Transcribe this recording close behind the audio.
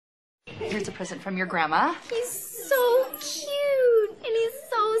Here's a present from your grandma. He's so cute, and he's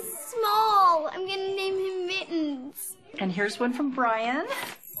so small. I'm gonna name him Mittens. And here's one from Brian.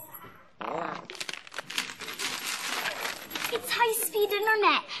 It's high-speed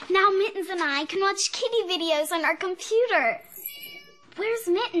internet. Now Mittens and I can watch kitty videos on our computer. Where's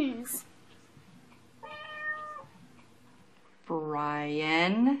Mittens?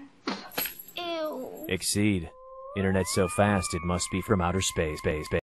 Brian. Ew. Exede. Internet so fast it must be from outer space.